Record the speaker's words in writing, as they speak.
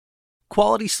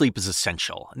Quality sleep is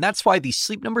essential, and that's why the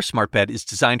Sleep Number Smart Bed is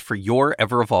designed for your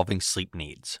ever-evolving sleep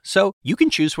needs. So you can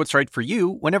choose what's right for you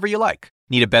whenever you like.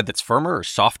 Need a bed that's firmer or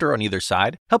softer on either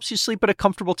side? Helps you sleep at a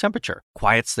comfortable temperature,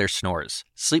 quiets their snores.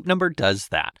 Sleep Number does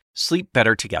that. Sleep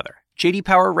better together. J.D.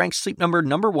 Power ranks Sleep Number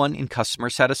 #1 in customer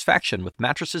satisfaction with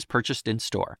mattresses purchased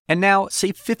in-store. And now,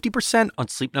 save 50% on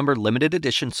Sleep Number limited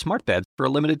edition smart beds for a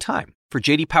limited time. For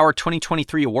J.D. Power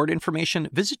 2023 award information,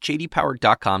 visit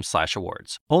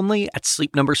jdpower.com/awards. Only at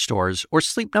Sleep Number stores or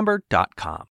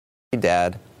sleepnumber.com. Hey,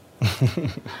 Dad.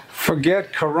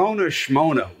 Forget Corona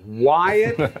Shmona.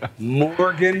 Wyatt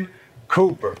Morgan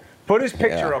Cooper. Put his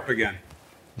picture up again.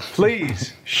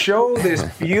 Please show this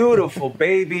beautiful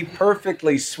baby,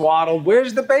 perfectly swaddled.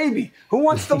 Where's the baby? Who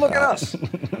wants to look at us?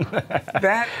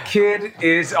 That kid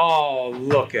is, oh,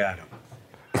 look at him.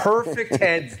 Perfect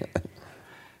head.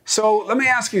 So let me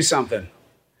ask you something.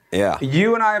 Yeah.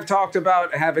 You and I have talked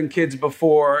about having kids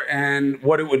before and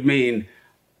what it would mean.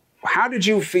 How did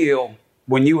you feel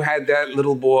when you had that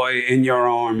little boy in your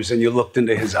arms and you looked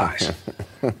into his eyes?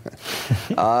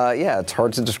 Yeah, it's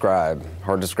hard to describe.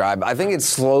 I think it's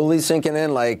slowly sinking in.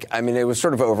 It was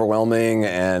sort of overwhelming,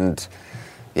 and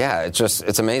yeah,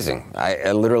 it's amazing.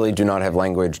 I literally do not have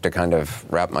language to kind of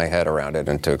wrap my head around it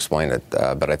and to explain it.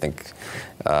 But I think,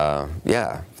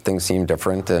 things seem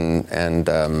different and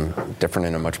different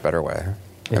in a much better way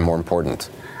and more important.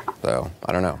 So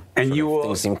I don't know. And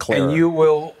things seem clearer. And you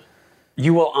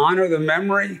will honor the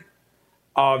memory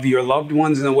of your loved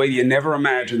ones in a way you never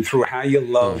imagined through how you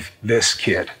love this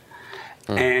kid.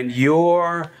 And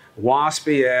your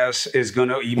waspy ass is going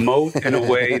to emote in a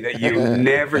way that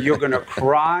you're going to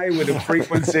cry with a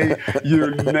frequency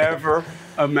you never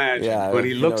imagined. Yeah, when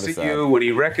he looks at you, when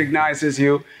he recognizes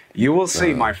you, you will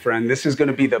see, my friend, this is going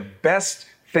to be the best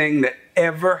thing that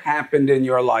ever happened in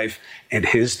your life, and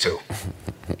his too.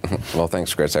 Well,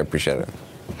 thanks, Chris. I appreciate it.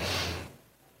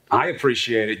 I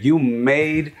appreciate it. You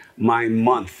made my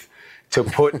month to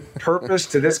put purpose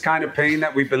to this kind of pain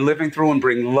that we've been living through and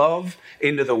bring love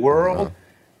into the world.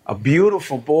 A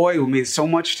beautiful boy who means so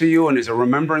much to you and is a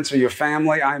remembrance of your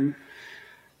family. I'm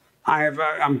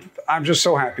just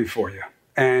so happy for you.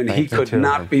 And he could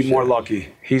not be more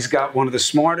lucky. He's got one of the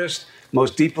smartest,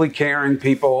 most deeply caring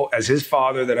people as his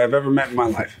father that I've ever met in my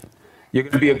life. You're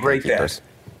going to be a great dad.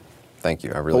 Thank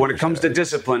you. I really. But when it comes to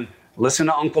discipline, listen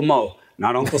to Uncle Mo.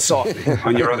 Not Uncle Softy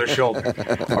on your other shoulder.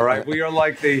 All right, we are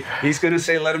like he's going to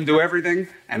say, let him do everything,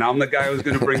 and I'm the guy who's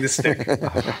going to bring the stick.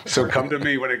 So come to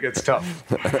me when it gets tough.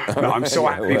 No, I'm so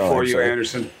happy for you,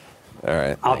 Anderson. All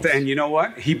right. And you know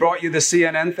what? He brought you the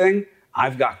CNN thing.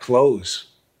 I've got clothes.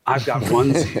 I've got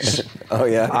onesies. Oh,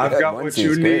 yeah? I've got what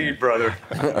you need, brother.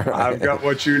 Right. I've got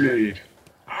what you need.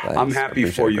 Thanks. I'm happy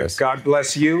for you. Chris. God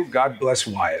bless you. God bless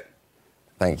Wyatt.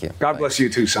 Thank you. God bless you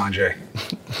too, Sanjay.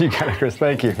 You got it, Chris.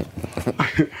 Thank you.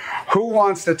 Who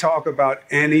wants to talk about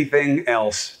anything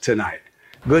else tonight?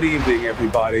 Good evening,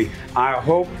 everybody. I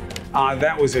hope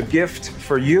that was a gift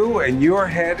for you and your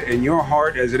head and your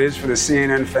heart, as it is for the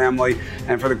CNN family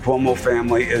and for the Cuomo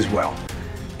family as well.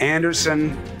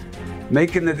 Anderson,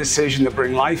 making the decision to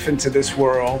bring life into this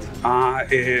world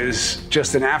is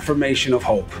just an affirmation of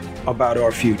hope about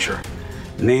our future.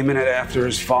 Naming it after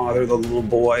his father, the little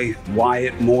boy,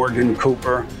 Wyatt Morgan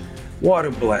Cooper. What a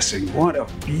blessing. What a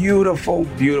beautiful,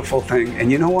 beautiful thing.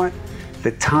 And you know what?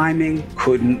 The timing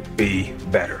couldn't be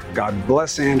better. God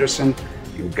bless Anderson,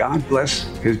 and God bless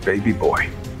his baby boy.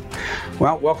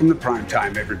 Well, welcome to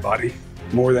Primetime, everybody.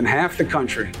 More than half the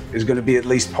country is going to be at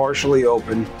least partially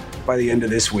open by the end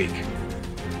of this week.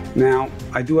 Now,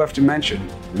 I do have to mention,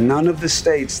 none of the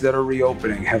states that are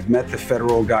reopening have met the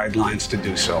federal guidelines to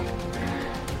do so.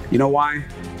 You know why?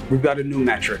 We've got a new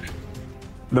metric,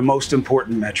 the most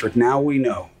important metric. Now we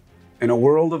know. In a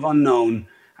world of unknown,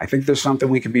 I think there's something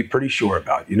we can be pretty sure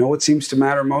about. You know what seems to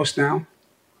matter most now?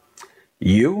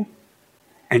 You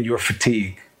and your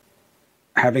fatigue.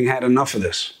 Having had enough of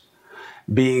this.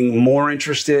 Being more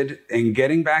interested in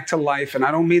getting back to life, and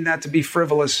I don't mean that to be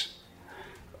frivolous,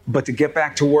 but to get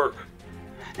back to work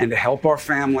and to help our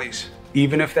families,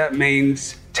 even if that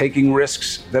means taking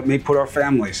risks that may put our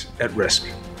families at risk.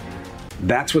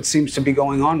 That's what seems to be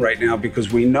going on right now,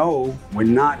 because we know we're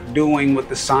not doing what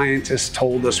the scientists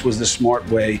told us was the smart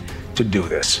way to do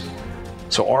this.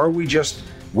 So are we just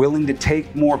willing to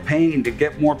take more pain to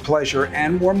get more pleasure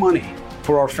and more money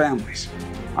for our families?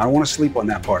 I don't want to sleep on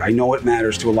that part. I know it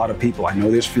matters to a lot of people. I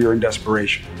know there's fear and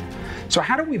desperation. So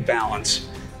how do we balance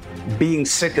being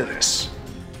sick of this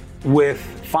with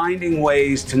finding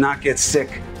ways to not get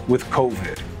sick with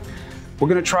COVID? We're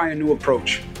going to try a new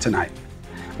approach tonight.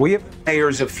 We have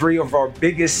mayors of 3 of our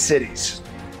biggest cities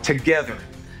together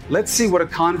let's see what a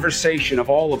conversation of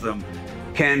all of them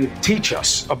can teach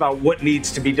us about what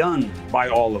needs to be done by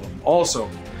all of them. Also,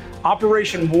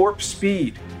 Operation Warp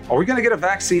Speed. Are we going to get a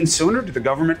vaccine sooner? Did the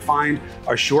government find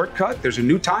a shortcut? There's a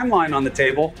new timeline on the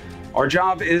table. Our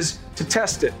job is to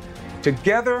test it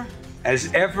together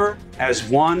as ever, as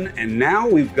one. And now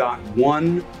we've got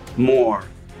one more.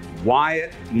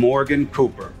 Wyatt Morgan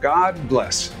Cooper. God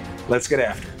bless. Let's get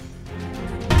after it.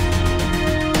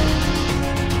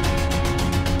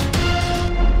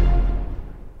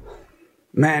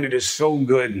 Man, it is so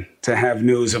good to have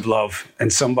news of love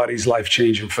and somebody's life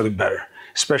changing for the better,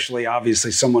 especially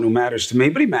obviously someone who matters to me,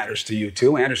 but he matters to you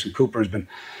too. Anderson Cooper has been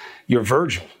your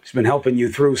Virgil. He's been helping you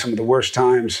through some of the worst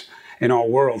times in our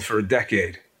world for a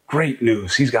decade. Great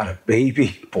news. He's got a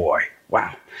baby boy.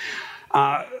 Wow.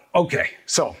 Okay,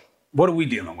 so what are we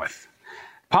dealing with?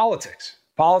 Politics.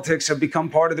 Politics have become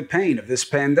part of the pain of this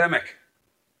pandemic.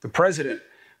 The president,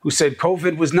 who said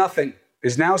COVID was nothing,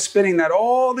 is now spinning that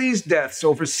all these deaths,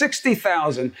 over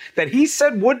 60,000, that he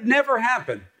said would never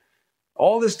happen,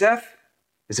 all this death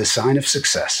is a sign of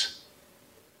success.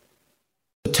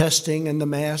 The testing and the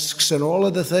masks and all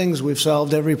of the things, we've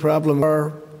solved every problem.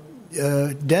 Our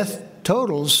death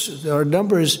totals, our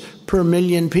numbers per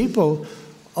million people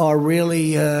are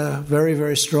really very,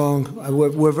 very strong.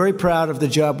 We're very proud of the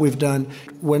job we've done.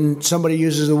 When somebody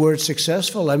uses the word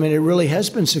successful, I mean, it really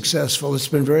has been successful. It's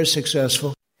been very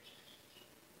successful.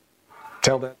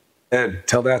 Tell that, Ed,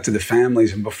 tell that to the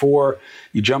families. And before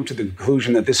you jump to the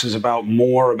conclusion that this is about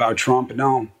more about Trump,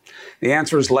 no. The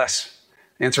answer is less.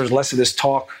 The answer is less of this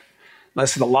talk,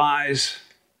 less of the lies,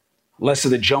 less of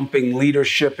the jumping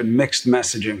leadership and mixed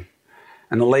messaging.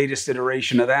 And the latest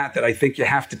iteration of that I think you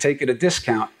have to take at a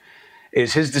discount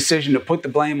is his decision to put the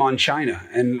blame on China.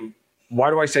 And why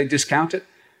do I say discount it?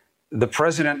 The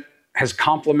president has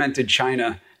complimented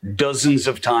China dozens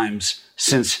of times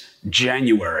since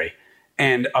January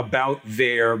and about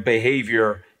their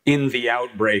behavior in the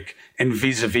outbreak and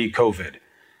vis-a-vis COVID.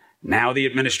 Now the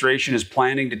administration is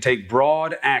planning to take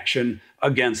broad action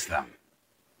against them.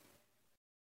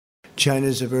 China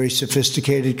is a very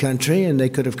sophisticated country, and they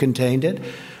could have contained it.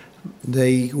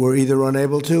 They were either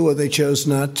unable to or they chose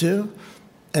not to,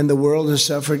 and the world has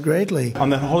suffered greatly. On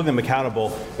the holding them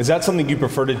accountable, is that something you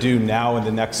prefer to do now in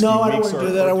the next few weeks? No, I don't want to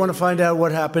do that. I want to find out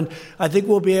what happened. I think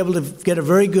we'll be able to get a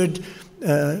very good,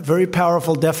 very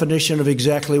powerful definition of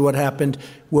exactly what happened.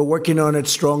 We're working on it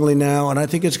strongly now, and I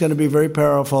think it's going to be very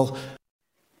powerful.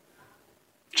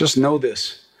 Just know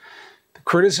this. The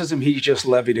criticism he just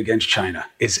levied against China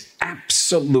is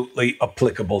absolutely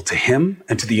applicable to him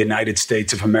and to the United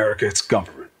States of America, its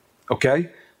government. Okay?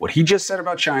 What he just said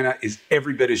about China is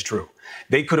every bit as true.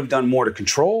 They could have done more to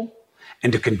control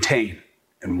and to contain.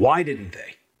 And why didn't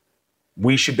they?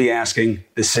 We should be asking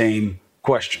the same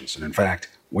questions. And in fact,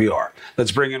 we are.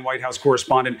 Let's bring in White House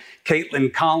correspondent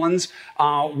Caitlin Collins.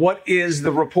 What is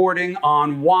the reporting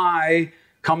on why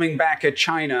coming back at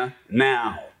China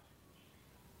now?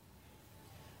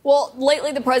 Well,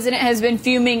 lately the president has been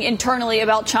fuming internally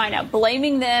about China,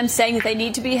 blaming them, saying that they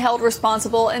need to be held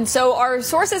responsible. And so our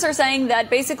sources are saying that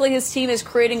basically his team is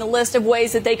creating a list of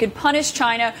ways that they could punish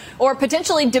China or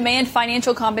potentially demand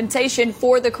financial compensation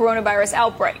for the coronavirus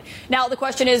outbreak. Now, the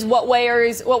question is, what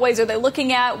ways are they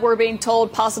looking at? We're being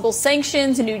told possible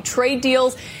sanctions, new trade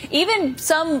deals. Even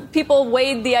some people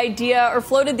floated the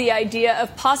idea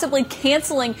of possibly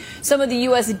canceling some of the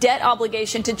U.S. debt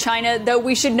obligation to China, though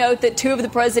we should note that two of the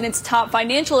president's top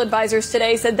financial advisors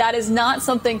today said that is not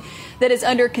something that is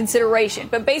under consideration.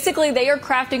 But basically, they are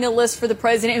crafting a list for the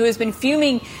president who has been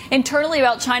fuming internally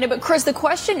about China. But Chris, the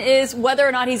question is whether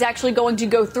or not he's actually going to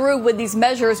go through with these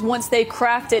measures once they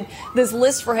crafted this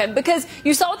list for him. Because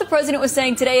you saw what the president was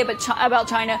saying today about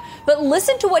China, but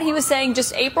listen to what he was saying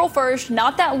just April 1st,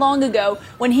 not that long ago,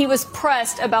 when he was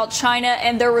pressed about China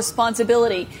and their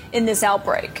responsibility in this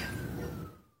outbreak.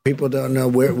 People don't know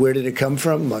where did it come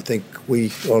from. I think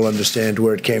we all understand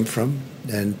where it came from,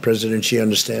 and President Xi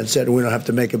understands that, and we don't have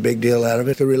to make a big deal out of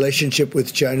it. The relationship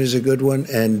with China is a good one,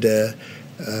 and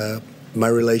my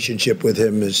relationship with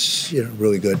him is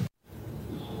really good.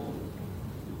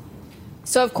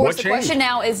 So, of course, the question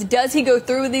now is, does he go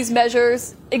through with these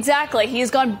measures? Exactly. He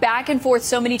has gone back and forth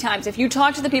so many times. If you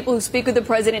talk to the people who speak with the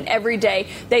president every day,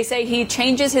 they say he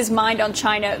changes his mind on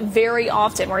China very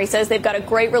often, where he says they've got a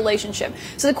great relationship.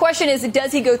 So the question is,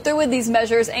 does he go through with these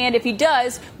measures? And if he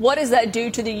does, what does that do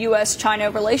to the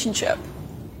U.S.-China relationship?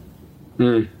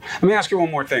 Let me ask you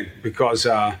one more thing, because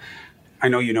I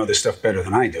know you know this stuff better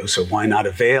than I do, so why not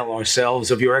avail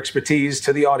ourselves of your expertise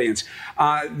to the audience?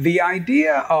 The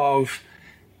idea of...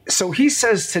 So he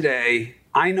says today,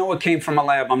 I know it came from a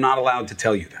lab. I'm not allowed to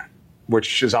tell you that.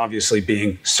 which is obviously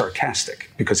being sarcastic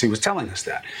because he was telling us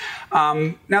that.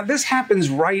 Now, this happens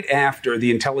right after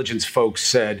the intelligence folks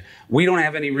said, we don't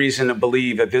have any reason to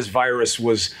believe that this virus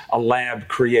was a lab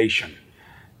creation.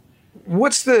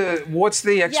 What's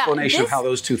the explanation of how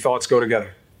those two thoughts go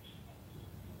together?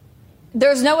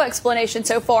 There's no explanation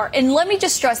so far. And let me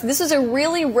just stress, this is a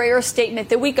really rare statement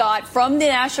that we got from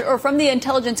the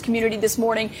intelligence community this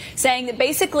morning, saying that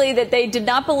basically that they did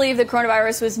not believe the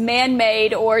coronavirus was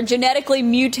man-made or genetically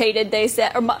mutated, they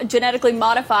said, or genetically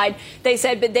modified, they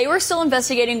said, but they were still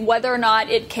investigating whether or not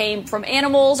it came from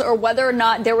animals or whether or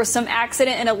not there was some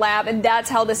accident in a lab, and that's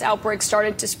how this outbreak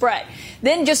started to spread.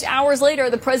 Then just hours later,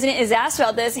 the president is asked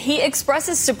about this. He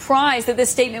expresses surprise that this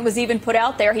statement was even put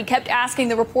out there. He kept asking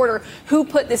the reporter who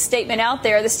put this statement out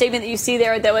there. The statement that you see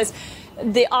there that was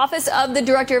the Office of the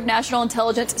Director of National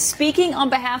Intelligence speaking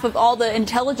on behalf of all the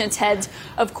intelligence heads,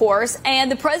 of course. And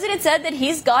the president said that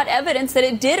he's got evidence that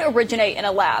it did originate in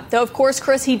a lab. Though, of course,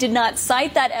 Chris, he did not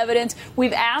cite that evidence.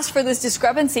 We've asked for this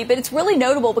discrepancy, but it's really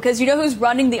notable because you know who's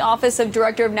running the Office of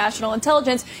Director of National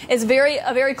Intelligence is a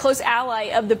very close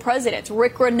ally of the president,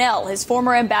 Rick Grenell, his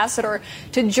former ambassador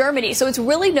to Germany. So it's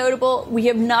really notable. We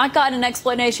have not gotten an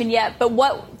explanation yet, but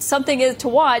what something is to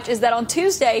watch is that on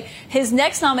Tuesday, his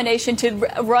next nomination to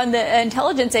run the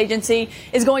intelligence agency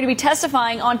is going to be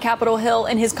testifying on Capitol Hill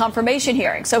in his confirmation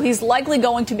hearing. So he's likely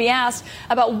going to be asked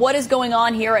about what is going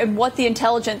on here and what the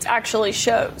intelligence actually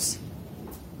shows.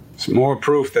 It's more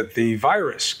proof that the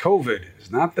virus, COVID, is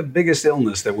not the biggest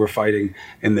illness that we're fighting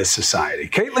in this society.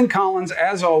 Caitlin Collins,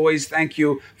 as always, thank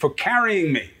you for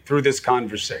carrying me through this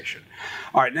conversation.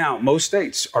 All right, now, most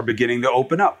states are beginning to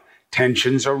open up.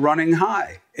 Tensions are running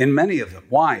high in many of them.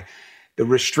 Why? The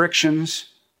restrictions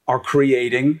are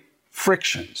creating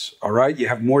frictions, all right? You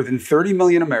have more than 30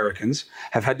 million Americans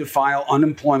have had to file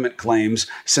unemployment claims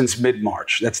since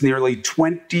mid-March. That's nearly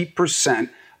 20%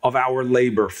 of our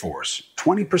labor force,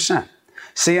 20%.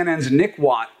 CNN's Nick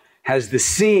Watt has the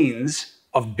scenes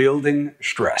of building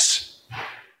stress.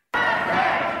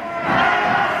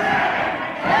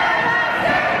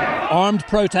 Armed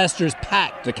protesters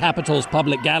packed the Capitol's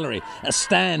public gallery, a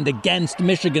stand against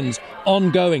Michigan's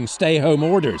ongoing stay-home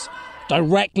orders.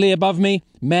 Directly above me,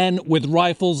 men with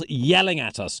rifles yelling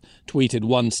at us, tweeted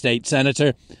one state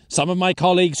senator. Some of my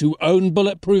colleagues who own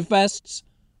bulletproof vests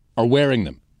are wearing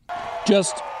them.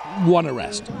 Just one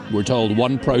arrest. We're told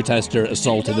one protester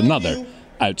assaulted another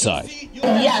outside.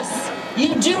 Yes,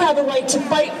 you do have a right to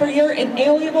fight for your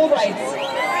inalienable rights.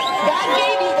 God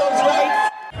gave you those rights.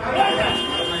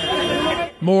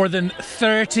 More than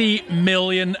 30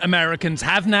 million Americans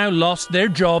have now lost their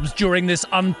jobs during this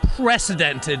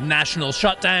unprecedented national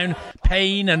shutdown.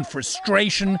 Pain and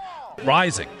frustration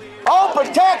rising.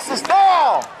 Open Texas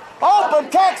now! Open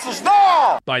Texas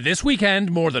now! By this weekend,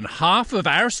 more than half of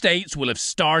our states will have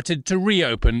started to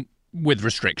reopen with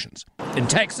restrictions. In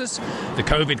Texas, the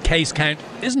COVID case count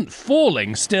isn't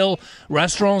falling. Still,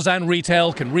 restaurants and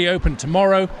retail can reopen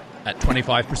tomorrow at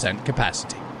 25%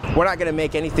 capacity. We're not going to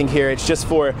make anything here. It's just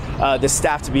for the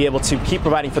staff to be able to keep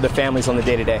providing for their families on the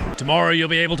day-to-day. Tomorrow you'll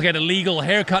be able to get a legal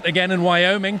haircut again in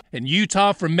Wyoming. In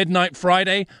Utah from midnight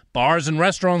Friday, bars and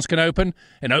restaurants can open.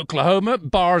 In Oklahoma,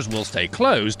 bars will stay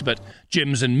closed, but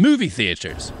gyms and movie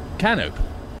theaters can open.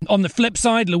 On the flip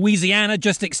side, Louisiana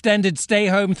just extended stay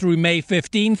home through May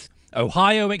 15th.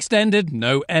 Ohio extended,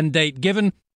 no end date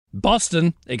given.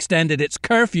 Boston extended its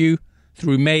curfew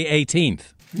through May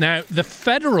 18th. Now, the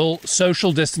federal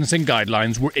social distancing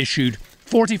guidelines were issued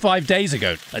 45 days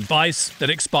ago, advice that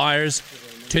expires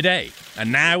today.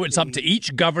 And now it's up to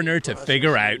each governor to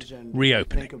figure out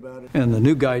reopening. And the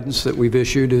new guidance that we've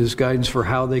issued is guidance for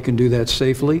how they can do that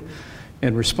safely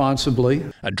and responsibly.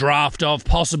 A draft of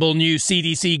possible new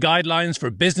CDC guidelines for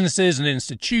businesses and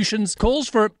institutions calls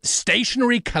for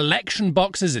stationary collection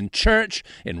boxes in church,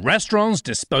 in restaurants,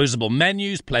 disposable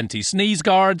menus, plenty sneeze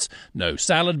guards, no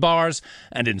salad bars,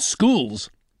 and in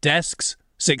schools, desks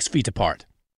 6 feet apart.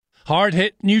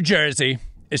 Hard-hit New Jersey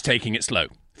is taking it slow.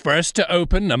 First to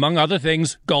open, among other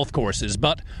things, golf courses,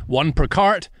 but one per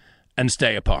cart and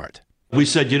stay apart. We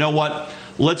said, you know what,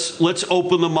 let's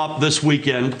open them up this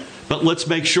weekend, but let's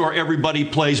make sure everybody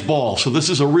plays ball. So this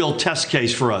is a real test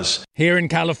case for us. Here in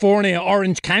California,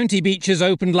 Orange County beaches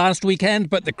opened last weekend,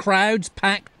 but the crowds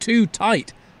packed too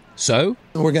tight. So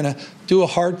we're going to do a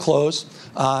hard close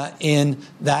in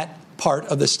that part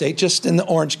of the state, just in the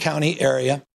Orange County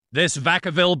area. This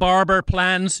Vacaville barber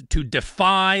plans to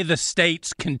defy the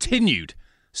state's continued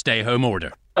stay-home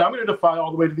order. I'm going to defy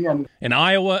all the way to the end. In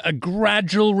Iowa, a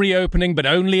gradual reopening, but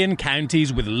only in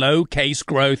counties with low case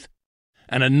growth,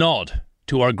 and a nod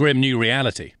to our grim new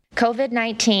reality.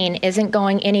 COVID-19 isn't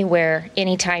going anywhere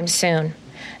anytime soon.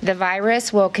 The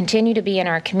virus will continue to be in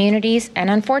our communities, and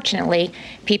unfortunately,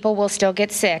 people will still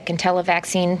get sick until a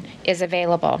vaccine is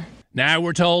available. Now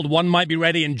we're told one might be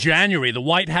ready in January. The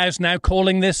White House now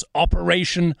calling this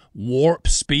Operation Warp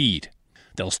Speed.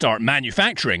 They'll start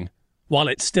manufacturing while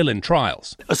it's still in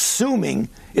trials. Assuming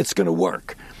it's going to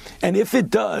work. And if it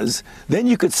does, then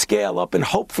you could scale up and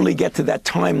hopefully get to that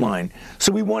timeline.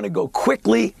 So we want to go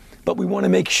quickly, but we want to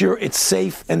make sure it's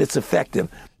safe and it's effective.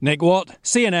 Nick Watt,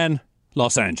 CNN,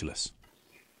 Los Angeles.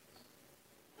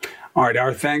 All right,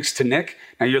 our thanks to Nick.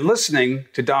 Now, you're listening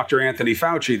to Dr. Anthony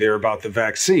Fauci there about the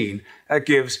vaccine. That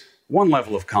gives one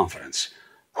level of confidence.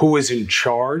 Who is in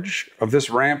charge of this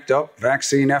ramped-up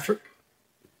vaccine effort?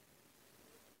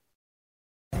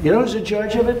 You know who's in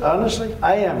charge of it? Honestly,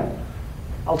 I am.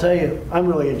 I'll tell you, I'm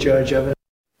really in charge of it.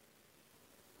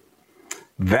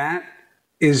 That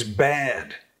is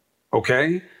bad,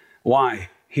 okay? Why?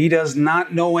 He does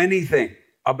not know anything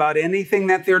about anything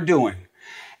that they're doing.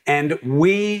 And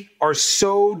we are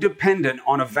so dependent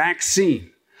on a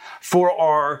vaccine for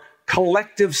our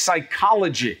collective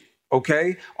psychology,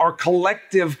 okay? Our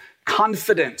collective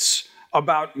confidence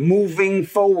about moving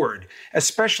forward,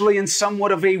 especially in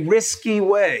somewhat of a risky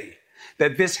way,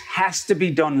 that this has to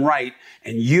be done right.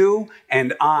 And you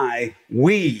and I,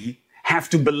 we have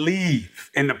to believe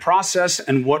in the process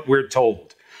and what we're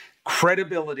told.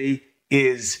 Credibility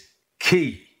is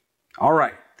key. All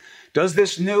right. Does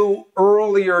this new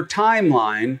earlier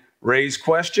timeline raise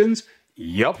questions?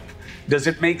 Yup. Does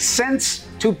it make sense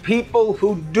to people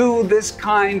who do this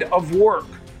kind of work?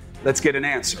 Let's get an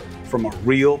answer from a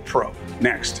real pro.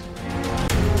 Next.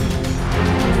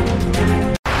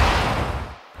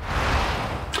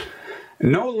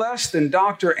 No less than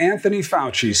Dr. Anthony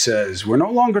Fauci says we're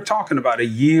no longer talking about a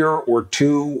year or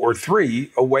 2 or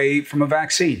 3 away from a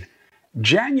vaccine.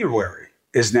 January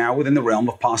is now within the realm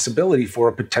of possibility for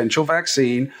a potential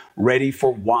vaccine ready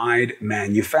for wide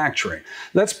manufacturing.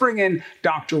 Let's bring in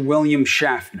Dr. William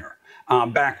Schaffner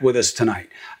back with us tonight.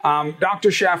 Dr.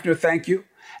 Schaffner, thank you.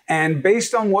 And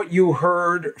based on what you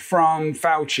heard from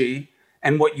Fauci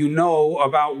and what you know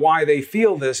about why they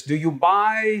feel this, do you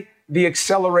buy the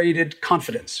accelerated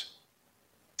confidence?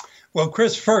 Well,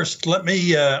 Chris, first, let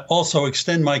me also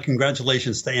extend my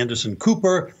congratulations to Anderson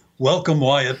Cooper. Welcome,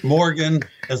 Wyatt Morgan.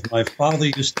 As my father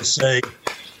used to say,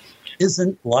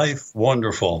 isn't life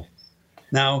wonderful?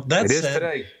 Now, that it said, is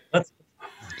today.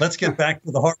 Let's get back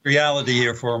to the hard reality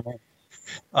here for a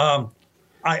moment.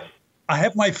 I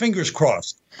have my fingers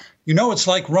crossed. You know, it's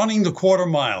like running the quarter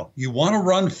mile. You want to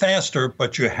run faster,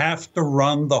 but you have to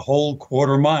run the whole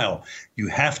quarter mile. You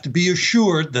have to be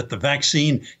assured that the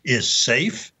vaccine is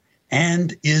safe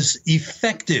and is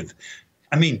effective.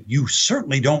 I mean, you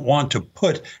certainly don't want to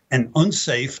put an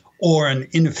unsafe or an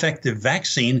ineffective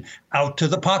vaccine out to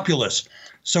the populace.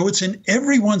 So it's in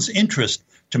everyone's interest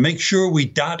to make sure we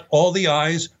dot all the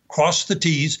I's, cross the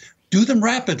T's, do them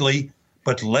rapidly,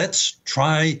 but let's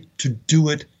try to do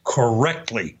it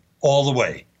correctly all the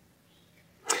way.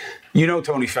 You know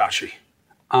Tony Fauci.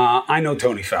 I know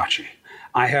Tony Fauci.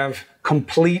 I have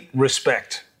complete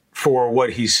respect for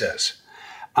what he says.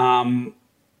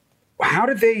 How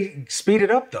did they speed it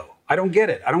up, though? I don't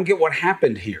get it. I don't get what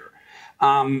happened here.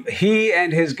 He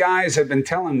and his guys have been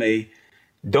telling me,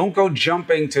 don't go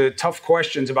jumping to tough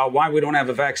questions about why we don't have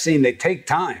a vaccine. They take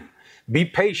time. Be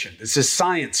patient. This is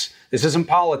science. This isn't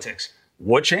politics.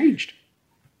 What changed?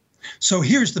 So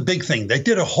here's the big thing. They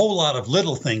did a whole lot of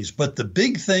little things, but the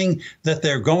big thing that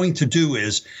they're going to do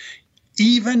is,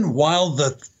 even while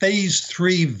the phase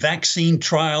 3 vaccine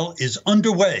trial is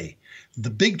underway,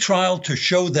 the big trial to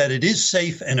show that it is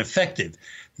safe and effective,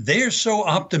 they're so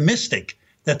optimistic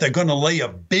that they're going to lay a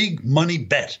big money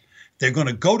bet. They're going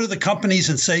to go to the companies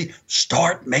and say,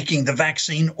 start making the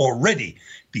vaccine already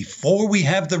before we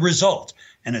have the result.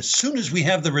 And as soon as we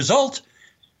have the result,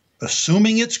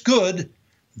 assuming it's good,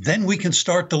 then we can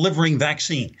start delivering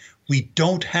vaccine. We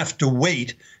don't have to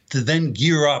wait to then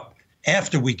gear up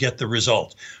after we get the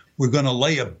result. We're going to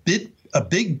lay a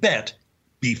big bet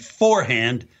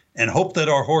beforehand and hope that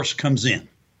our horse comes in.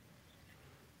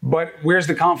 But where's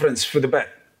the confidence for the bet?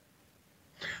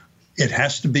 It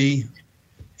has to be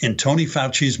in Tony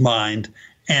Fauci's mind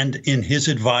and in his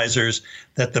advisors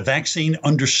that the vaccine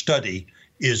under study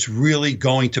is really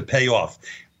going to pay off.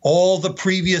 All the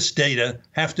previous data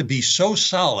have to be so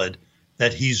solid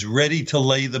that he's ready to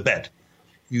lay the bet.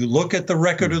 You look at the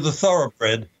record of the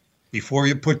thoroughbred before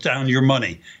you put down your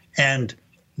money, and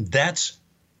that's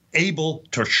able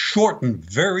to shorten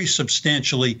very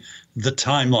substantially the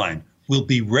timeline. We'll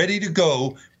be ready to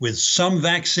go with some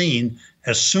vaccine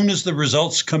as soon as the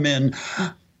results come in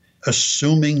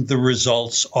assuming the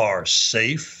results are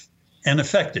safe and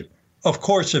effective. Of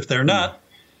course, if they're not,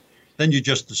 then you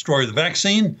just destroy the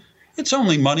vaccine. It's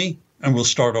only money, and we'll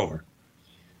start over.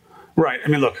 Right. I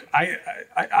mean, look,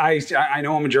 I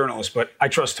know I'm a journalist, but I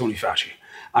trust Tony Fauci.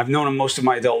 I've known him most of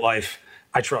my adult life.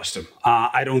 I trust him.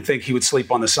 I don't think he would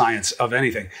sleep on the science of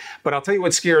anything. But I'll tell you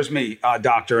what scares me,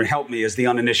 doctor, and help me as the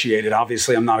uninitiated.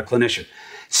 Obviously, I'm not a clinician.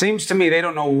 Seems to me they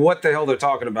don't know what the hell they're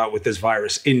talking about with this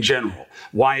virus in general,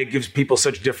 why it gives people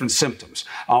such different symptoms,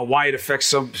 why it affects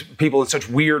some people in such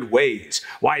weird ways,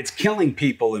 why it's killing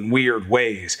people in weird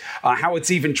ways, how it's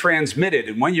even transmitted,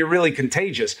 and when you're really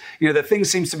contagious. You know, the thing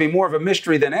seems to be more of a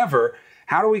mystery than ever.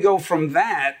 How do we go from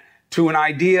that to an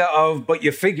idea of, but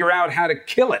you figure out how to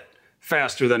kill it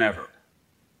faster than ever?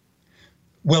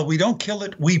 Well, we don't kill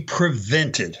it, we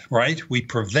prevent it, right? We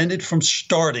prevent it from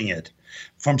starting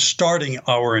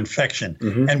our infection.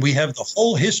 Mm-hmm. And we have the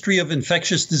whole history of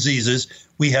infectious diseases.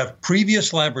 We have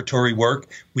previous laboratory work.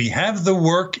 We have the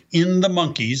work in the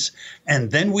monkeys.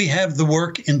 And then we have the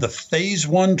work in the phase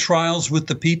 1 trials with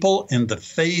the people and the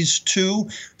phase 2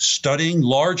 studying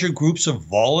larger groups of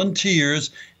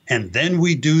volunteers. And then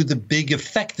we do the big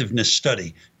effectiveness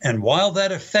study. And while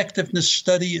that effectiveness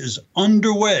study is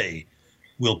underway,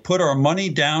 we'll put our money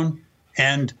down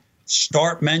and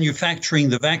start manufacturing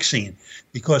the vaccine,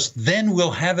 because then we'll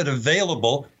have it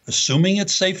available, assuming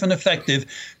it's safe and effective,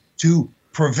 to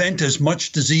prevent as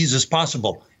much disease as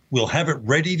possible. We'll have it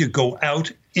ready to go out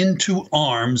into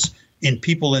arms in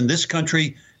people in this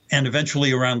country and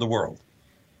eventually around the world.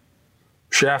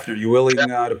 Schaffner, you willing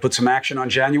to put some action on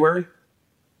January?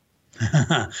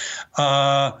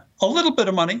 A little bit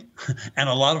of money and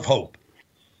a lot of hope.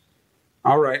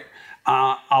 All right.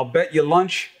 I'll bet you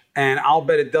lunch. And I'll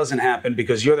bet it doesn't happen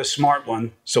because you're the smart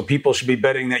one. So people should be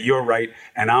betting that you're right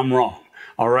and I'm wrong.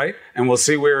 All right. And we'll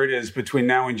see where it is between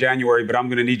now and January. But I'm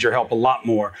going to need your help a lot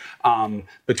more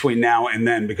between now and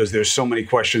then, because there's so many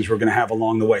questions we're going to have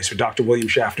along the way. So Dr. William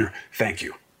Schaffner, thank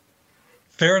you.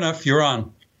 Fair enough. You're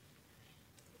on.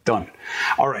 Done.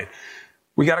 All right.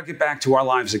 We got to get back to our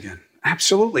lives again.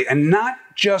 Absolutely. And not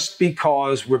just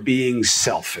because we're being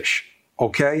selfish.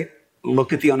 OK,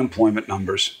 look at the unemployment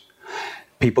numbers.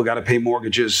 People got to pay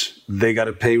mortgages, they got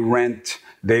to pay rent,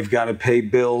 they've got to pay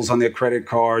bills on their credit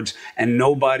cards, and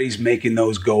nobody's making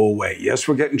those go away. Yes,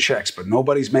 we're getting checks, but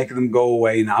nobody's making them go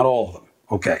away, not all of them.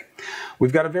 Okay.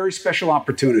 We've got a very special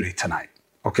opportunity tonight,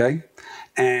 okay?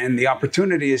 And the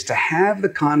opportunity is to have the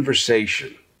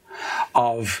conversation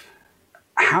of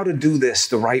how to do this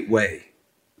the right way,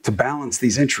 to balance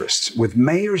these interests with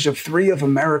mayors of 3 of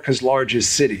America's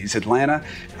largest cities, Atlanta,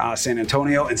 San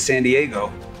Antonio, and San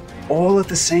Diego, all at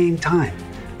the same time.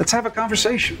 Let's have a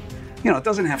conversation. You know, it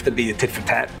doesn't have to be a tit for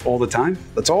tat all the time.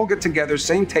 Let's all get together,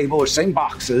 same table or same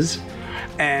boxes,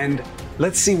 and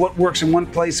let's see what works in one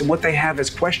place and what they have as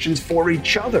questions for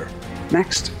each other.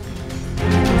 Next.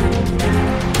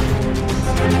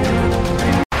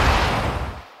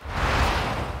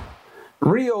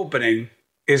 Reopening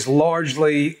is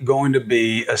largely going to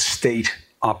be a state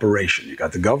operation. You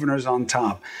got the governors on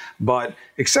top, but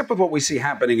except with what we see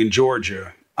happening in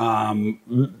Georgia,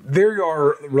 they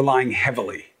are relying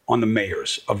heavily on the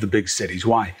mayors of the big cities.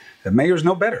 Why? The mayors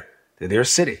know better. They're their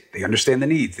city. They understand the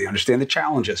needs. They understand the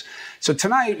challenges. So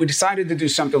tonight we decided to do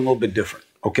something a little bit different,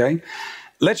 okay?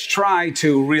 Let's try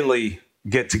to really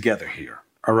get together here,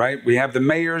 all right? We have the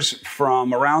mayors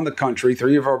from around the country,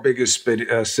 3 of our biggest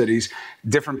cities,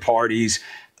 different parties.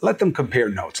 Let them compare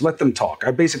notes. Let them talk. I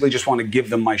basically just want to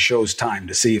give them my show's time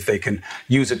to see if they can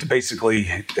use it to basically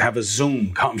have a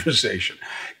Zoom conversation.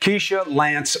 Keisha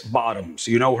Lance Bottoms,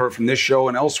 you know her from this show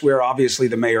and elsewhere, obviously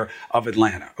the mayor of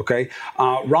Atlanta, okay?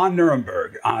 Ron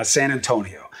Nirenberg, San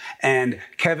Antonio, and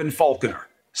Kevin Faulconer,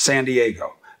 San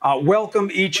Diego. Welcome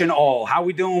each and all. How are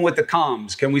we doing with the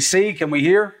comms? Can we see? Can we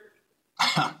hear?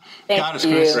 Thank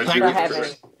you for having me.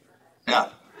 Yeah.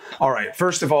 All right.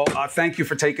 First of all, thank you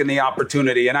for taking the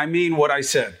opportunity. And I mean what I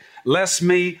said. Less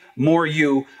me, more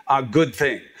you, a good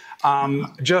thing.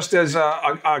 Just as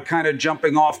a kind of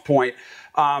jumping off point,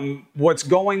 what's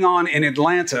going on in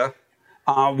Atlanta,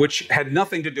 which had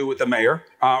nothing to do with the mayor,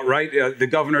 right? The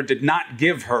governor did not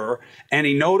give her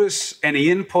any notice, any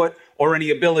input, or any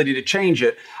ability to change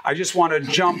it. I just want to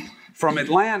jump from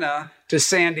Atlanta to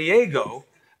San Diego,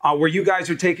 where you guys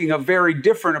are taking a very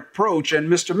different approach. And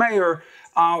Mr. Mayor,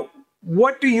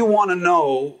 what do you want to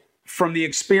know from the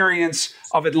experience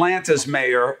of Atlanta's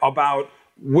mayor about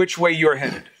which way you're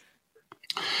headed?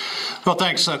 Well,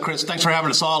 thanks, Chris. Thanks for having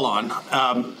us all on.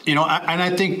 And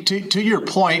I think to your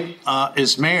point,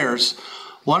 as mayors,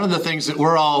 one of the things that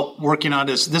we're all working on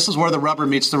is this is where the rubber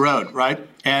meets the road, right?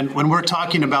 And when we're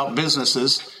talking about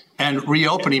businesses and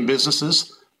reopening businesses,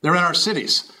 they're in our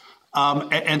cities.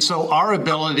 And so our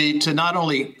ability to not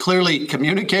only clearly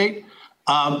communicate,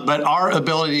 but our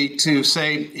ability to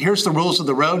say, here's the rules of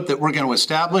the road that we're going to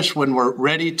establish when we're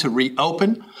ready to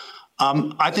reopen,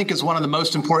 I think is one of the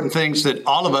most important things that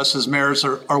all of us as mayors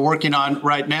are working on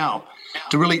right now,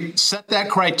 to really set that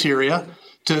criteria,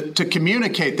 to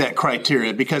communicate that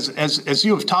criteria, because as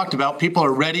you have talked about, people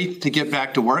are ready to get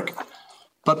back to work,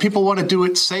 but people want to do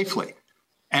it safely.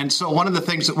 And so one of the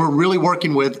things that we're really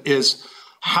working with is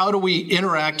how do we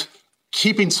interact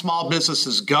keeping small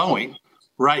businesses going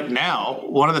right now.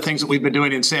 One of the things that we've been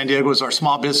doing in San Diego is our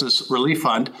Small Business Relief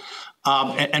Fund,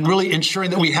 and really ensuring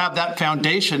that we have that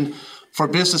foundation for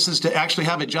businesses to actually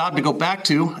have a job to go back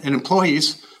to and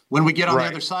employees when we get on the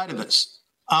other side of this.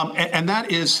 And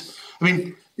that is, I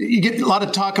mean, you get a lot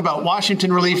of talk about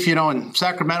Washington relief, in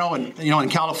Sacramento and, in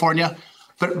California,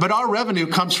 but our revenue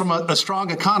comes from a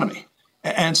strong economy.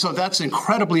 And so that's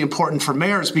incredibly important for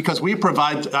mayors because we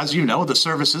provide, as you know, the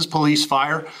services, police,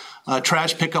 fire,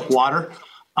 trash pickup, water.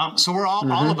 So we're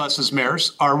all of us as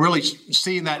mayors are really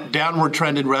seeing that downward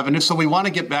trend in revenue. So we want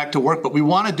to get back to work, but we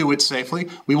want to do it safely.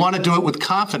 We want to do it with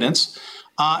confidence.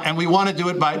 And we want to do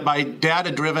it by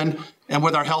data-driven and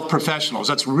with our health professionals.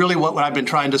 That's really what I've been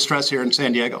trying to stress here in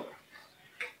San Diego.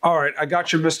 All right, I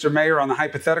got you, Mr. Mayor, on the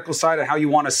hypothetical side of how you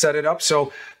want to set it up.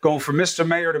 So going from Mr.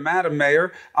 Mayor to Madam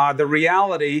Mayor, the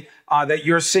reality that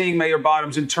you're seeing, Mayor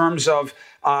Bottoms, in terms of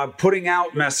putting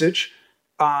out message,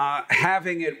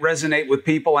 having it resonate with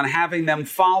people and having them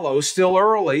follow, still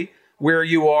early where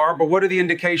you are, but what are the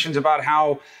indications about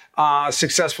how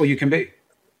successful you can be?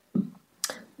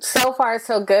 So far,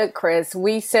 so good, Chris.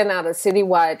 We sent out a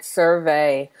citywide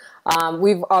survey.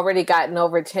 We've already gotten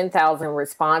over 10,000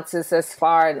 responses thus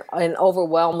far, and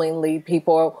overwhelmingly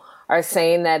people are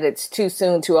saying that it's too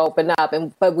soon to open up.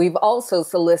 But we've also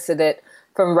solicited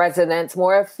from residents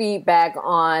more feedback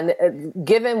on,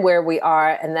 given where we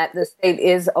are and that the state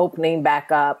is opening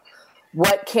back up,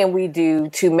 what can we do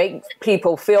to make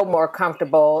people feel more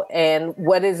comfortable, and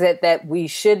what is it that we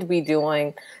should be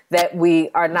doing that we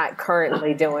are not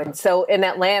currently doing? So in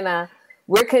Atlanta,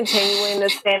 we're continuing to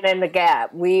stand in the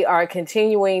gap. We are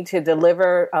continuing to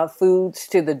deliver foods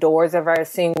to the doors of our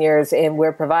seniors, and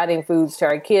we're providing foods to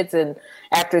our kids and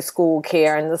after-school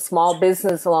care, and the small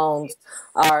business loans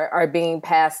are being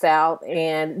passed out.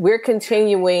 And we're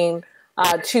continuing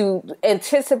to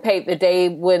anticipate the day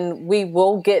when we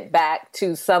will get back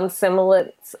to some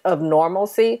semblance of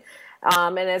normalcy.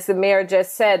 And as the mayor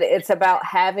just said, it's about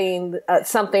having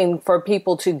something for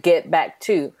people to get back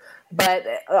to. But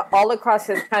all across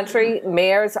this country,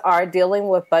 mayors are dealing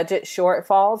with budget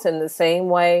shortfalls in the same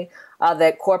way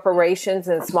that corporations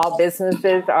and small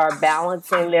businesses are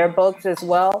balancing their books as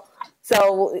well.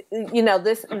 So,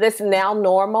 this now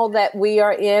normal that we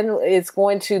are in is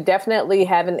going to definitely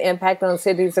have an impact on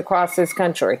cities across this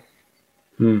country.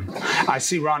 I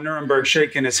see Ron Nirenberg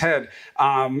shaking his head.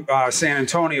 San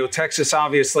Antonio, Texas,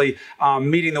 obviously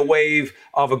meeting the wave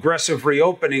of aggressive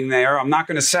reopening there. I'm not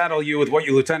going to saddle you with what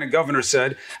your lieutenant governor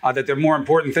said, that there are more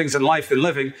important things in life than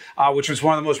living, which was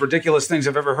one of the most ridiculous things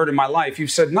I've ever heard in my life.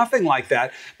 You've said nothing like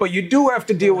that, but you do have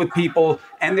to deal with people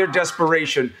and their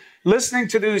desperation. Listening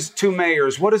to these two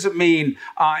mayors, what does it mean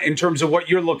in terms of what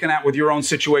you're looking at with your own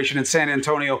situation in San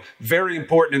Antonio? Very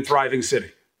important and thriving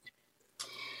city.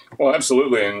 Well,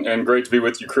 absolutely, and great to be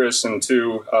with you, Chris, and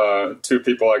two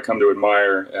people I come to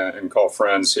admire and call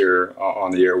friends here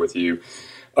on the air with you.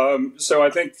 So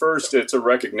I think first it's a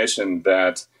recognition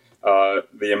that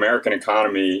the American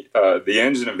economy, the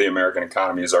engine of the American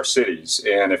economy is our cities.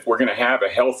 And if we're going to have a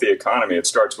healthy economy, it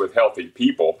starts with healthy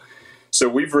people. So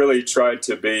we've really tried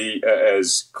to be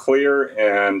as clear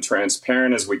and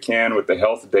transparent as we can with the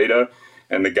health data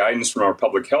and the guidance from our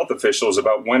public health officials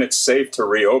about when it's safe to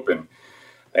reopen.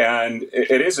 And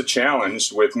it is a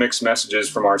challenge with mixed messages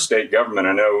from our state government.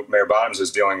 I know Mayor Bottoms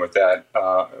is dealing with that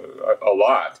a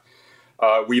lot.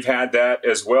 We've had that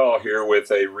as well here with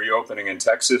a reopening in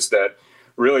Texas that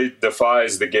really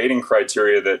defies the gating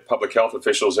criteria that public health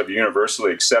officials have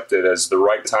universally accepted as the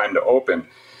right time to open.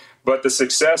 But the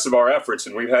success of our efforts,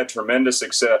 and we've had tremendous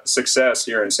success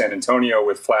here in San Antonio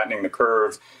with flattening the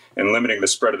curve and limiting the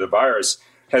spread of the virus,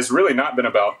 has really not been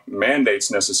about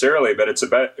mandates necessarily, but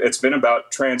it's been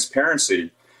about transparency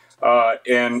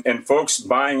and folks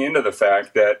buying into the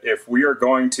fact that if we are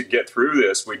going to get through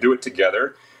this, we do it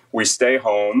together. We stay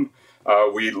home.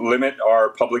 We limit our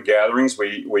public gatherings.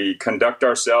 We conduct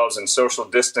ourselves in social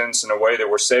distance in a way that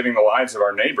we're saving the lives of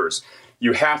our neighbors.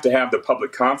 You have to have the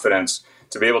public confidence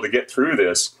to be able to get through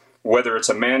this, whether it's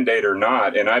a mandate or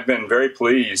not. And I've been very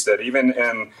pleased that even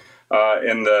in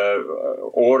in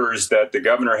the orders that the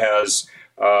governor has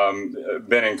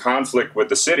been in conflict with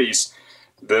the cities,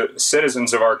 the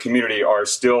citizens of our community are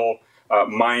still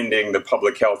minding the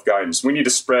public health guidance. We need to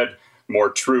spread more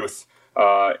truth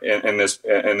in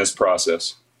this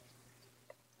process.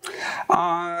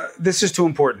 This is too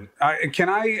important. Can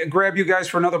I grab you guys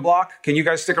for another block? Can you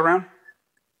guys stick around?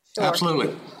 Sure.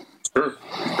 Absolutely. Sure.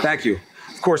 Thank you.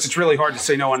 Of course, it's really hard to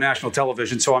say no on national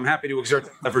television, so I'm happy to exert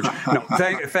that leverage. No,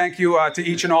 thank you to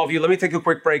each and all of you. Let me take a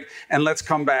quick break, and let's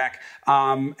come back.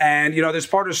 And, you know, there's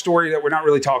part of the story that we're not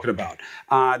really talking about,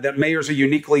 that mayors are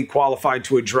uniquely qualified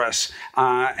to address.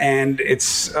 And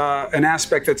it's an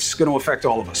aspect that's going to affect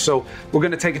all of us. So we're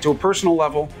going to take it to a personal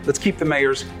level. Let's keep the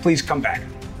mayors. Please come back.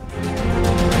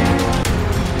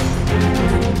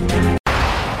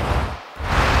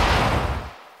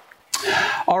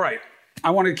 All right. I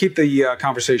want to keep the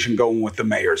conversation going with the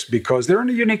mayors because they're in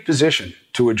a unique position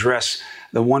to address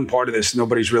the one part of this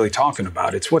nobody's really talking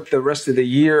about. It's what the rest of the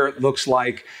year looks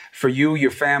like for you,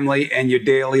 your family, and your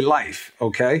daily life,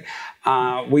 okay?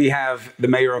 We have the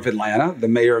mayor of Atlanta, the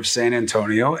mayor of San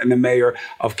Antonio, and the mayor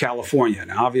of California.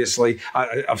 Now, obviously,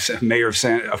 mayor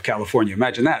of California,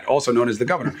 imagine that, also known as the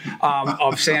governor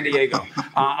of San Diego.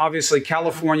 Obviously,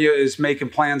 California is making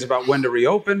plans about when to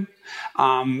reopen.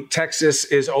 Texas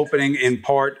is opening in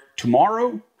part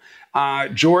tomorrow.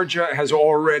 Georgia has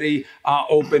already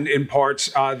opened in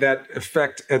parts that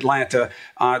affect Atlanta,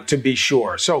 to be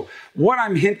sure. So what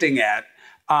I'm hinting at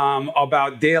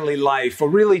about daily life are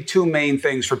really two main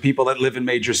things for people that live in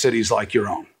major cities like your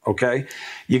own, okay?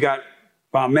 You got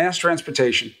mass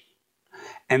transportation,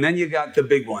 and then you got the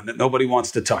big one that nobody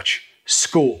wants to touch,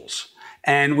 schools.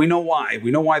 And we know why.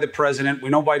 We know why the president, we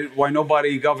know why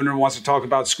nobody, governor wants to talk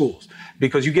about schools.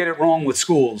 Because you get it wrong with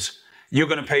schools, you're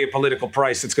going to pay a political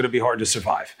price that's going to be hard to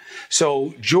survive.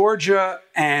 So Georgia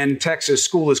and Texas,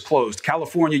 school is closed.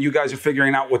 California, you guys are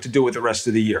figuring out what to do with the rest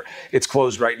of the year. It's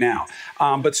closed right now.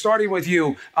 But starting with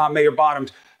you, Mayor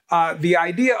Bottoms, the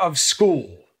idea of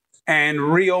school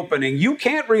and reopening, you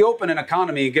can't reopen an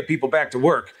economy and get people back to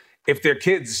work if their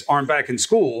kids aren't back in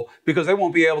school because they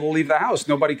won't be able to leave the house.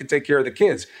 Nobody can take care of the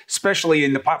kids, especially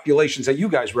in the populations that you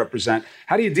guys represent.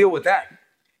 How do you deal with that?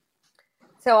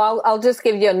 So I'll just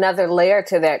give you another layer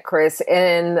to that, Chris.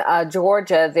 In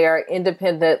Georgia, there are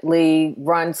independently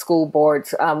run school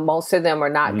boards. Most of them are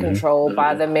not controlled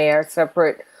by the mayor,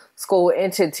 separate school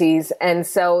entities. And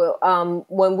so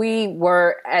when we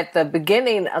were at the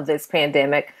beginning of this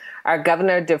pandemic, our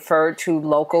governor deferred to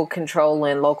local control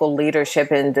and local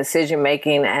leadership and decision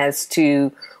making as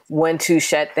to when to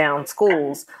shut down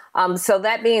schools. So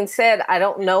that being said, I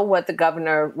don't know what the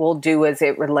governor will do as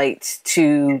it relates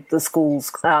to the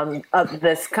schools of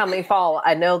this coming fall.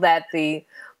 I know that the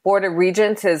Board of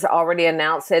Regents has already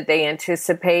announced that they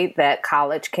anticipate that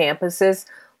college campuses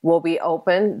will be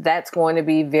open. That's going to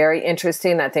be very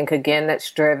interesting. I think, again,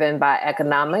 that's driven by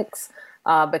economics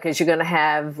because you're going to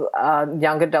have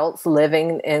young adults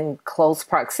living in close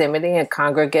proximity and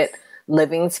congregate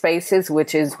living spaces,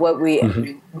 which is what we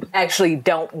actually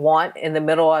don't want in the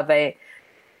middle of a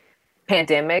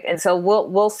pandemic. And so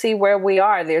we'll see where we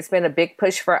are. There's been a big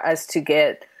push for us to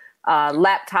get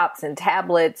laptops and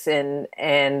tablets and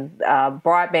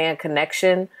broadband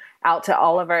connection out to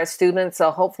all of our students.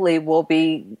 So hopefully we'll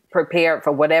be prepared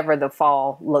for whatever the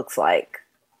fall looks like.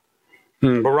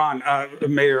 But Ron,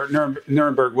 Mayor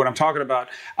Nirenberg, what I'm talking about,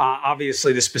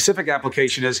 obviously the specific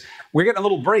application is we're getting a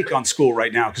little break on school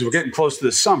right now because we're getting close to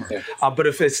the summer. But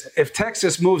if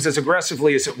Texas moves as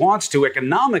aggressively as it wants to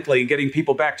economically and getting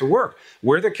people back to work,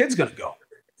 where are their kids going to go?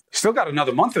 Still got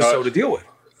another month or so to deal with.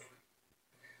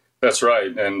 That's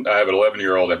right. And I have an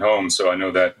 11-year-old at home, so I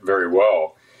know that very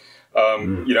well.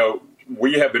 You know,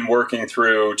 we have been working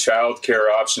through child care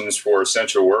options for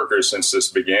essential workers since this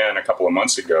began a couple of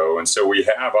months ago. And so we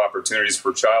have opportunities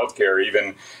for child care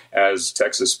even as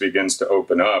Texas begins to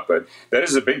open up. But that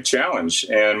is a big challenge.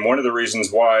 And one of the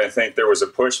reasons why I think there was a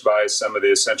push by some of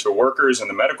the essential workers and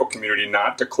the medical community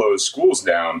not to close schools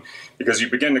down, because you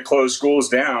begin to close schools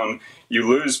down, you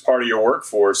lose part of your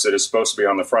workforce that is supposed to be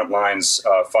on the front lines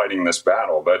fighting this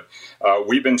battle. But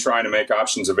we've been trying to make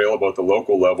options available at the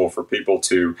local level for people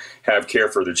to have care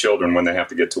for their children when they have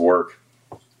to get to work.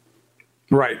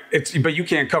 Right. But you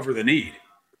can't cover the need.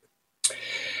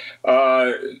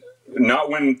 Not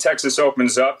when Texas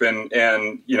opens up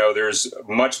and you know, there's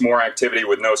much more activity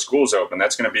with no schools open.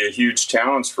 That's going to be a huge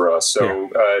challenge for us. So,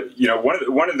 you know,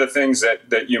 one of the things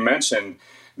that you mentioned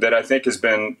that I think has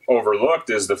been overlooked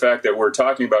is the fact that we're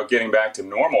talking about getting back to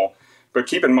normal. But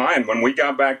keep in mind, when we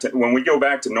go back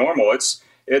to normal, it's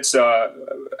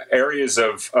areas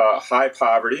of high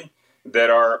poverty, that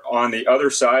are on the other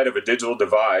side of a digital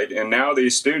divide. And now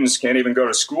these students can't even go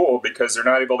to school because they're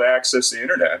not able to access the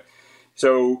internet.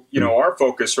 So, our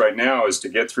focus right now is to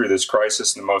get through this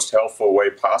crisis in the most healthful way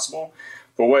possible.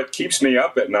 But what keeps me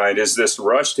up at night is this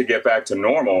rush to get back to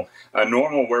normal, a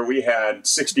normal where we had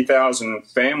 60,000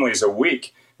 families a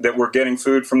week that were getting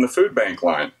food from the food bank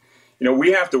line.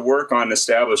 We have to work on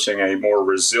establishing a more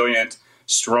resilient,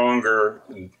 stronger,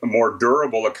 more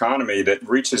durable economy that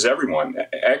reaches everyone.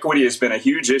 Equity has been a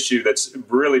huge issue that's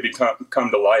really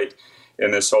come to light in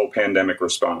this whole pandemic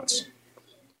response.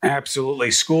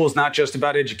 Absolutely. School's not just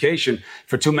about education.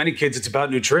 For too many kids, it's about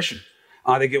nutrition.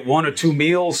 They get 1 or 2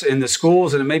 meals in the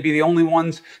schools, and it may be the only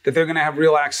ones that they're going to have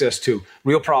real access to.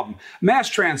 Real problem. Mass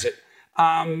transit.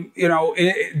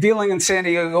 Dealing in San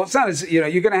Diego, it's not as, you're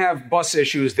going to have bus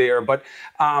issues there, but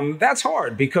that's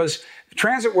hard because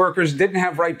transit workers didn't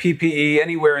have right PPE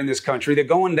anywhere in this country. They're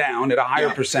going down at a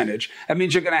higher percentage. That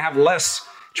means you're going to have less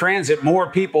transit, more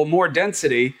people, more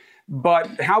density.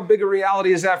 But how big a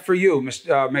reality is that for you,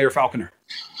 Mayor Falconer?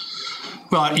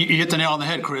 Well, you hit the nail on the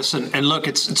head, Chris. And look,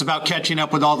 it's about catching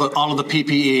up with all of the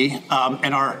PPE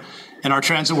and our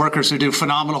transit workers who do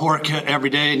phenomenal work every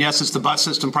day. And yes, it's the bus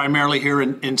system primarily here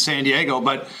in San Diego,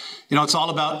 but it's all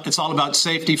about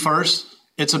safety first.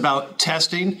 It's about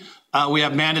testing. We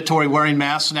have mandatory wearing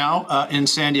masks now in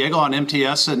San Diego on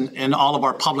MTS and in all of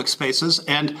our public spaces.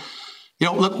 And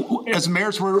look, as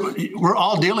mayors, we're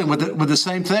all dealing with the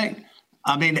same thing.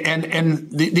 I mean,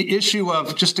 and the issue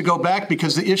of, just to go back,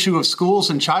 because the issue of schools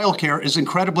and childcare is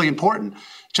incredibly important.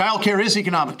 Childcare is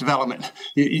economic development.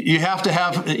 You have to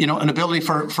have, an ability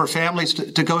for families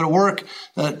to go to work,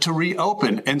 to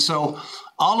reopen. And so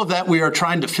all of that we are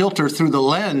trying to filter through the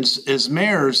lens as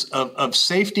mayors of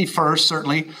safety first,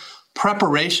 certainly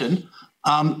preparation,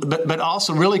 but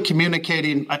also really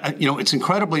communicating, it's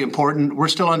incredibly important. We're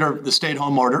still under the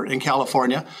stay-at-home order in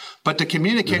California, but to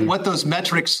communicate what those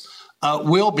metrics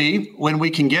will be when we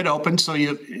can get open. So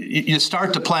you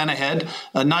start to plan ahead,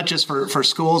 not just for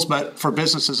schools, but for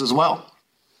businesses as well.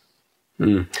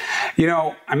 I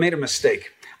made a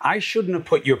mistake. I shouldn't have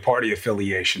put your party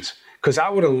affiliations, because I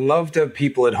would have loved to have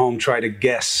people at home try to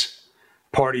guess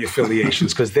party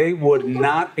affiliations, because they would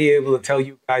not be able to tell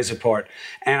you guys apart.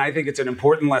 And I think it's an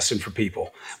important lesson for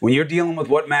people. When you're dealing with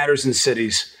what matters in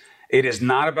cities, it is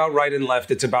not about right and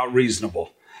left. It's about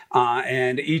reasonable.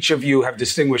 And each of you have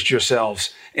distinguished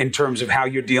yourselves in terms of how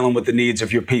you're dealing with the needs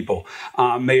of your people.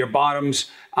 Mayor Bottoms,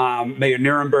 Mayor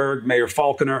Nirenberg, Mayor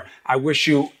Falconer, I wish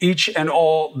you each and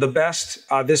all the best.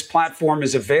 This platform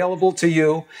is available to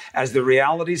you as the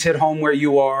realities hit home where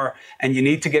you are, and you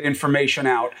need to get information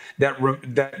out that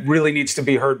really needs to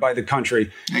be heard by the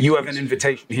country. You have an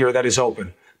invitation here that is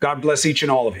open. God bless each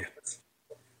and all of you.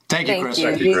 Thank you, Chris.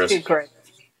 Thank you, Chris.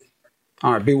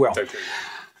 All right, be well.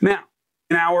 Now,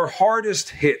 in our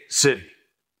hardest hit city,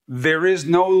 there is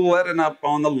no letting up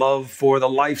on the love for the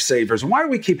lifesavers. Why do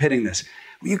we keep hitting this?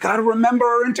 Well, you got to remember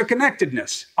our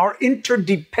interconnectedness, our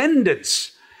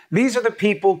interdependence. These are the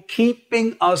people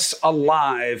keeping us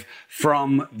alive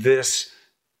from this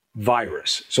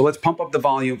virus. So let's pump up the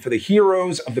volume for the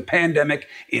heroes of the pandemic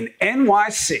in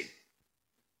NYC.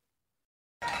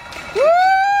 Woo!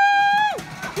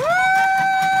 Woo!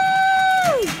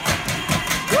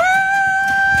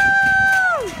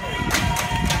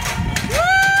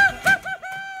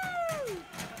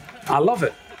 I love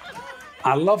it.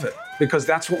 I love it, because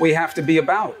that's what we have to be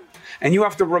about. And you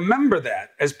have to remember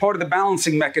that as part of the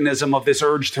balancing mechanism of this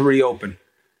urge to reopen.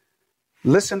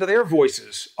 Listen to their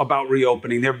voices about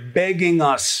reopening. They're begging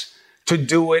us to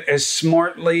do it as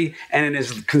smartly and in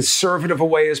as conservative a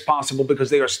way as possible, because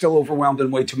they are still overwhelmed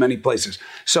in way too many places.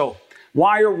 So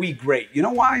why are we great? You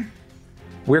know why?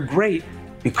 We're great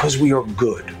because we are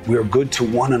good. We are good to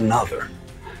one another.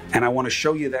 And I want to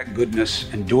show you that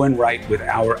goodness and doing right with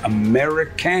our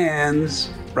Americans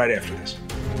right after this.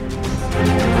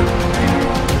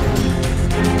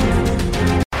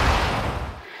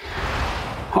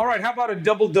 All right, how about a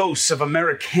double dose of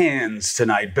Americans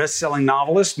tonight? Best-selling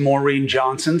novelist Maureen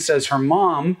Johnson says her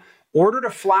mom ordered a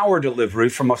flower delivery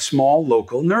from a small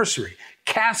local nursery,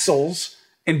 Castle's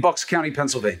in Bucks County,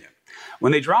 Pennsylvania.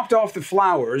 When they dropped off the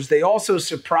flowers, they also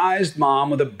surprised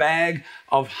Mom with a bag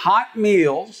of hot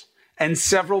meals and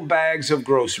several bags of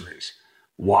groceries.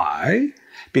 Why?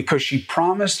 Because she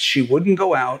promised she wouldn't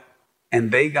go out, and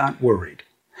they got worried.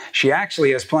 She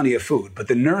actually has plenty of food, but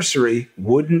the nursery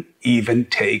wouldn't even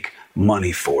take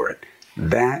money for it.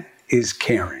 That is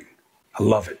caring. I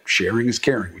love it. Sharing is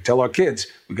caring. We tell our kids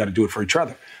we got to do it for each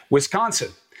other. Wisconsin,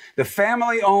 the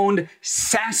family-owned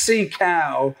Sassy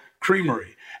Cow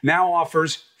Creamery now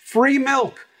offers free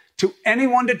milk to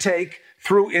anyone to take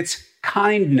through its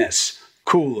kindness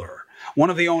cooler. One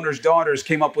of the owner's daughters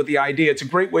came up with the idea. It's a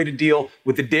great way to deal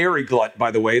with the dairy glut,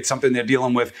 by the way. It's something they're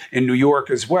dealing with in New York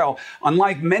as well.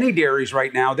 Unlike many dairies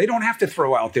right now, they don't have to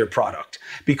throw out their product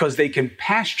because they can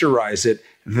pasteurize it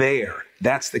there.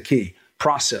 That's the key.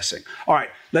 Processing. All right,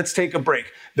 let's take a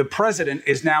break. The president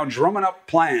is now drumming up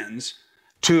plans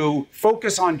to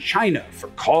focus on China for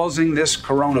causing this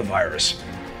coronavirus.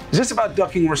 Is this about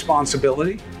ducking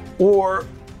responsibility? Or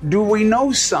do we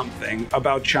know something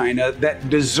about China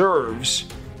that deserves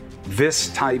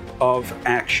this type of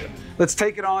action? Let's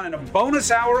take it on in a bonus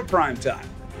hour of primetime.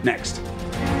 Next.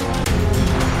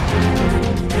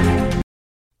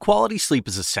 Quality sleep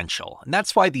is essential, and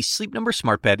that's why the Sleep Number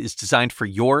Smart Bed is designed for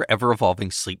your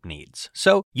ever-evolving sleep needs.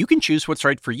 So you can choose what's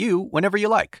right for you whenever you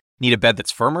like. Need a bed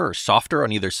that's firmer or softer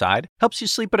on either side? Helps you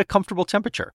sleep at a comfortable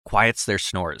temperature. Quiets their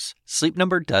snores. Sleep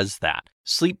Number does that.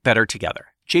 Sleep better together.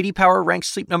 J.D. Power ranks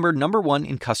Sleep Number #1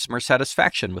 in customer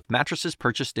satisfaction with mattresses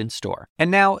purchased in-store.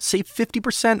 And now, save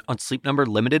 50% on Sleep Number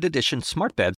limited edition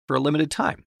smart beds for a limited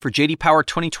time. For J.D. Power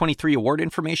 2023 award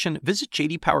information, visit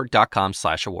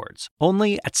jdpower.com/awards.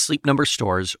 Only at Sleep Number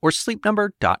stores or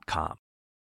sleepnumber.com.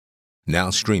 Now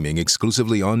streaming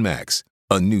exclusively on Max,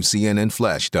 a new CNN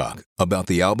flash doc about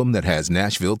the album that has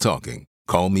Nashville talking,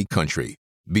 Call Me Country.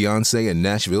 Beyoncé and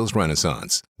Nashville's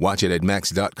Renaissance. Watch it at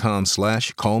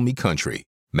max.com/callmecountry.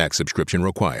 Max subscription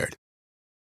required.